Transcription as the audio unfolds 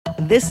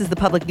This is the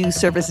Public News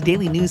Service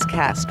Daily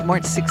Newscast,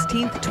 March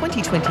 16th,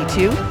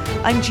 2022.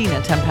 I'm Gina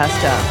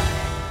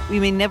Tempesta. We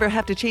may never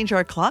have to change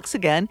our clocks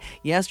again.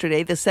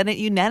 Yesterday, the Senate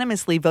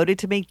unanimously voted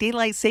to make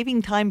daylight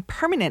saving time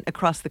permanent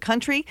across the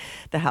country.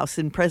 The House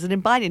and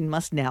President Biden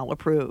must now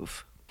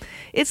approve.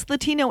 It's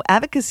Latino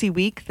Advocacy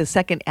Week, the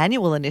second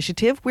annual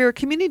initiative where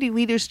community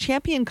leaders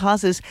champion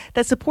causes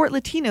that support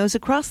Latinos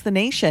across the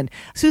nation.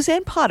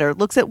 Suzanne Potter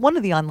looks at one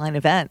of the online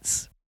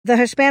events. The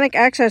Hispanic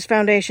Access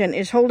Foundation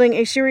is holding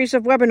a series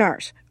of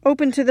webinars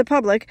open to the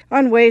public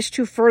on ways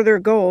to further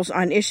goals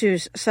on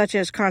issues such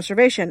as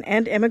conservation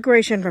and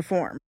immigration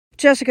reform.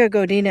 Jessica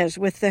Godinez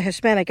with the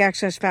Hispanic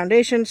Access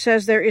Foundation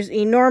says there is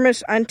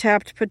enormous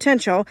untapped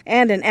potential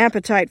and an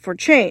appetite for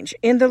change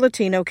in the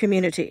Latino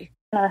community.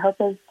 Our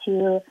hope is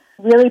to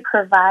really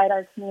provide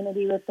our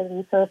community with the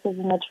resources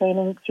and the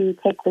training to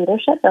take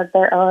leadership of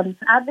their own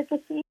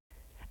advocacy.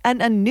 And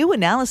a new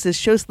analysis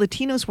shows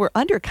Latinos were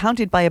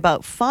undercounted by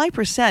about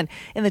 5%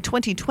 in the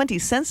 2020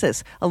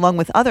 census, along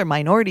with other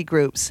minority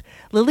groups.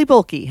 Lily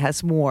Bolke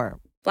has more.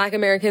 Black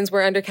Americans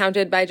were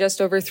undercounted by just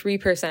over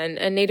 3%,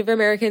 and Native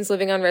Americans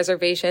living on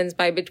reservations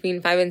by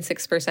between 5 and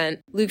 6%.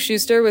 Luke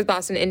Schuster with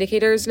Boston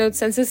Indicators notes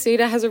census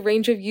data has a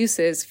range of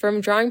uses,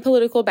 from drawing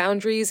political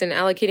boundaries and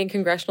allocating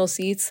congressional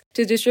seats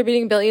to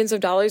distributing billions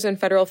of dollars in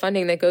federal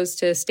funding that goes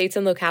to states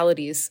and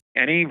localities.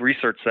 Any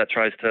research that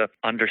tries to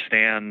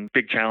understand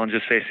big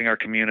challenges facing our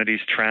communities,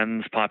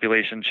 trends,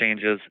 population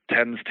changes,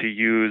 tends to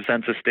use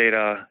census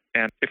data.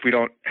 And if we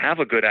don't have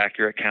a good,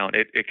 accurate count,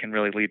 it can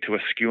really lead to a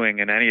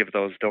skewing in any of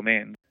those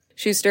domains.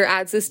 Schuster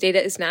adds this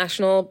data is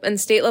national, and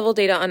state-level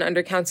data on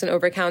undercounts and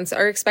overcounts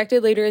are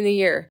expected later in the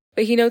year.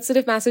 But he notes that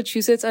if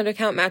Massachusetts'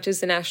 undercount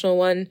matches the national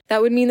one,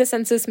 that would mean the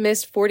census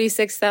missed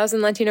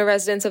 46,000 Latino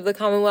residents of the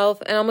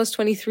Commonwealth and almost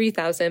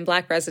 23,000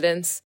 Black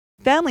residents.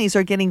 Families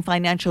are getting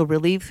financial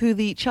relief through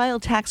the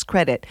child tax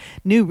credit.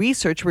 New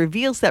research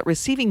reveals that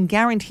receiving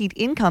guaranteed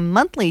income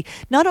monthly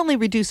not only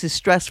reduces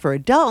stress for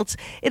adults,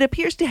 it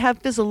appears to have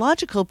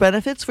physiological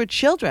benefits for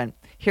children.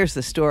 Here's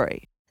the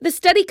story. The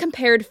study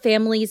compared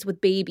families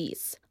with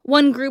babies.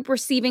 One group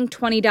receiving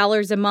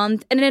 $20 a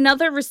month and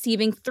another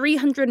receiving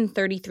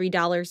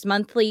 $333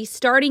 monthly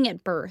starting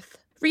at birth.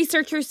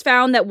 Researchers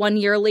found that 1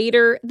 year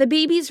later, the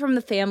babies from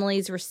the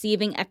families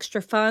receiving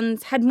extra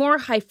funds had more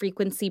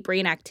high-frequency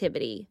brain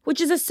activity, which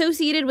is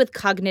associated with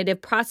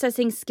cognitive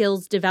processing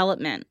skills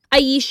development.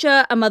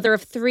 Aisha, a mother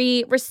of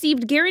 3,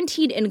 received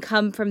guaranteed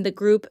income from the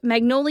group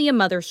Magnolia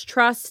Mothers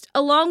Trust,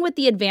 along with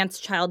the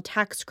advanced child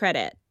tax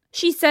credit.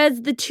 She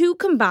says the two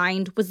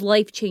combined was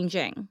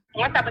life-changing.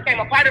 Once I became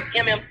a part of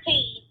MMT,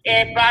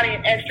 it brought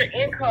in extra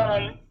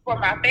income for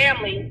my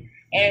family,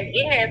 and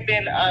it has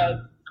been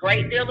a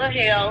great deal of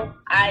help.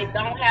 I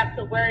don't have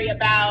to worry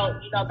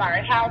about,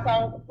 buying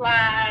household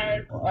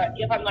supplies or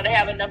if I'm going to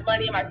have enough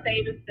money in my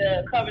savings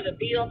to cover the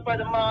bills for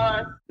the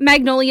month.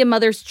 Magnolia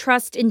Mothers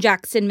Trust in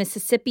Jackson,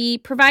 Mississippi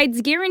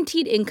provides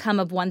guaranteed income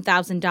of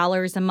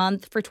 $1,000 a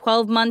month for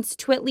 12 months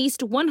to at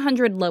least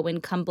 100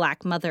 low-income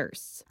Black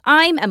mothers.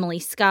 I'm Emily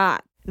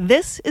Scott.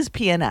 This is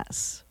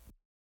PNS.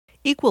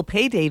 Equal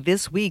Pay Day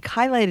this week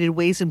highlighted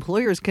ways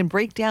employers can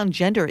break down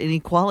gender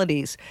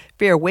inequalities.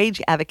 Fair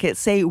wage advocates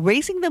say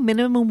raising the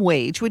minimum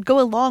wage would go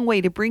a long way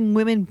to bring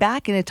women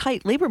back in a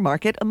tight labor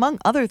market, among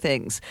other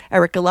things.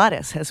 Eric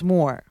Galatis has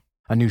more.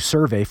 A new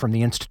survey from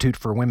the Institute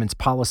for Women's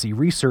Policy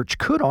Research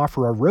could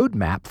offer a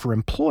roadmap for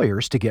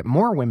employers to get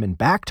more women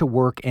back to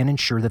work and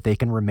ensure that they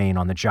can remain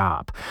on the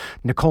job.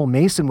 Nicole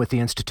Mason with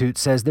the Institute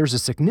says there's a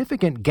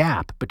significant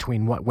gap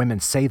between what women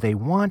say they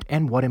want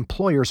and what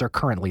employers are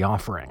currently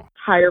offering.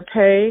 Higher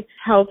pay,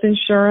 health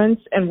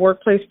insurance, and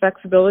workplace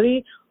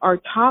flexibility are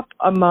top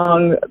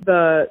among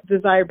the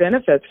desired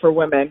benefits for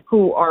women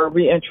who are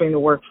reentering the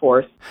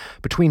workforce.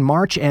 Between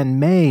March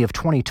and May of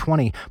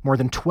 2020, more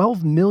than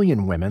 12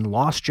 million women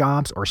lost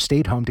jobs or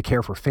stayed home to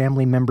care for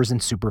family members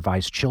and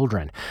supervise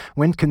children.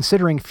 When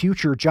considering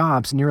future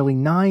jobs, nearly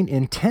 9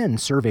 in 10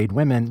 surveyed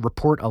women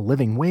report a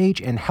living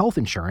wage and health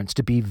insurance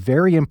to be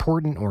very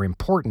important or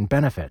important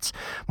benefits.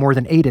 More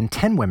than 8 in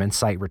 10 women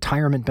cite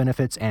retirement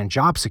benefits and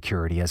job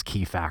security as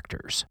key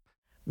factors.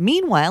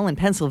 Meanwhile, in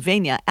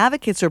Pennsylvania,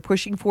 advocates are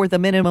pushing for the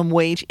minimum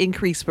wage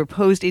increase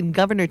proposed in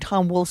Governor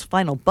Tom Wolf's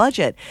final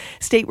budget.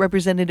 State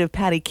Representative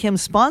Patty Kim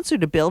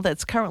sponsored a bill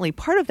that's currently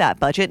part of that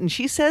budget, and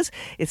she says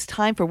it's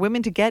time for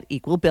women to get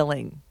equal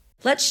billing.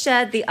 Let's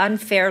shed the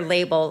unfair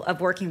label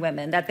of working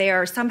women, that they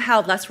are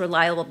somehow less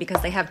reliable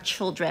because they have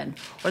children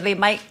or they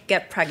might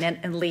get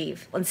pregnant and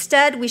leave.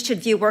 Instead, we should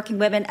view working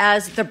women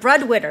as the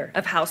breadwinner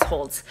of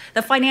households,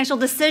 the financial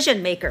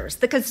decision makers,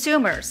 the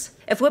consumers.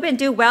 If women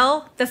do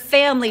well, the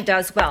family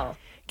does well.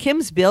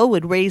 Kim's bill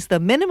would raise the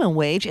minimum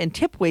wage and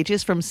tip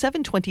wages from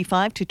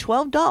 $7.25 to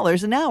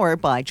 $12 an hour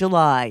by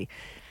July.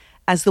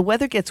 As the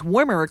weather gets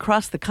warmer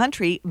across the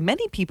country,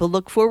 many people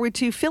look forward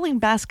to filling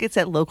baskets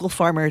at local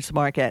farmers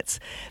markets.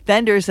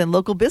 Vendors and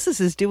local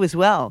businesses do as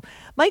well.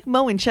 Mike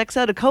Moen checks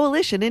out a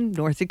coalition in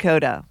North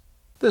Dakota.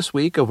 This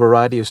week, a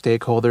variety of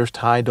stakeholders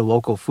tied to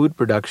local food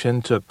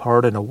production took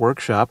part in a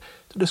workshop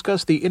to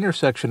discuss the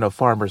intersection of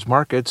farmers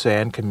markets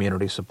and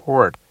community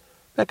support.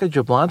 Becca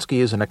Jablonski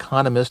is an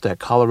economist at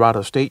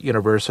Colorado State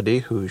University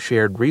who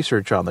shared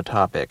research on the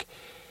topic.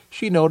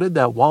 She noted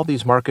that while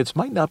these markets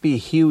might not be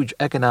huge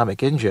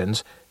economic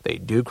engines, they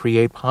do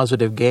create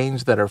positive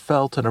gains that are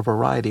felt in a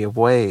variety of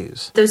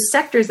ways. Those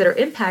sectors that are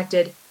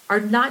impacted are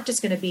not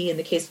just going to be, in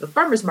the case of a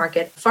farmer's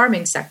market,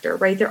 farming sector,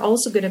 right? They're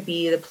also going to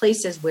be the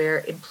places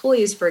where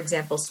employees, for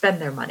example, spend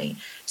their money.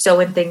 So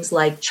in things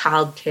like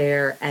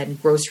childcare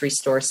and grocery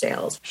store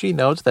sales. She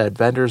notes that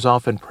vendors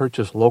often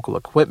purchase local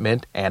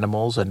equipment,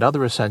 animals, and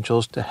other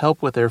essentials to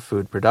help with their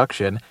food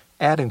production,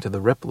 adding to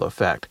the ripple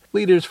effect.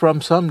 Leaders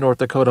from some North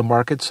Dakota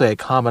markets say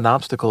common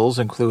obstacles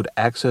include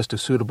access to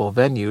suitable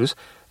venues,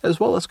 as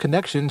well as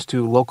connections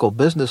to local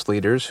business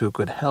leaders who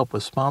could help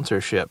with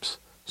sponsorships.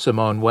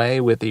 Simone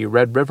Way with the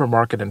Red River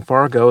Market in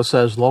Fargo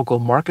says local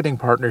marketing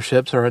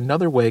partnerships are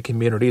another way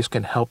communities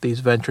can help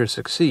these ventures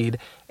succeed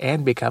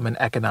and become an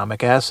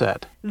economic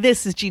asset.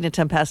 This is Gina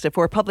Tempesta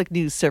for Public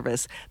News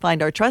Service.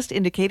 Find our trust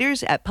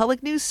indicators at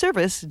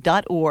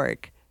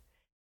publicnewsservice.org.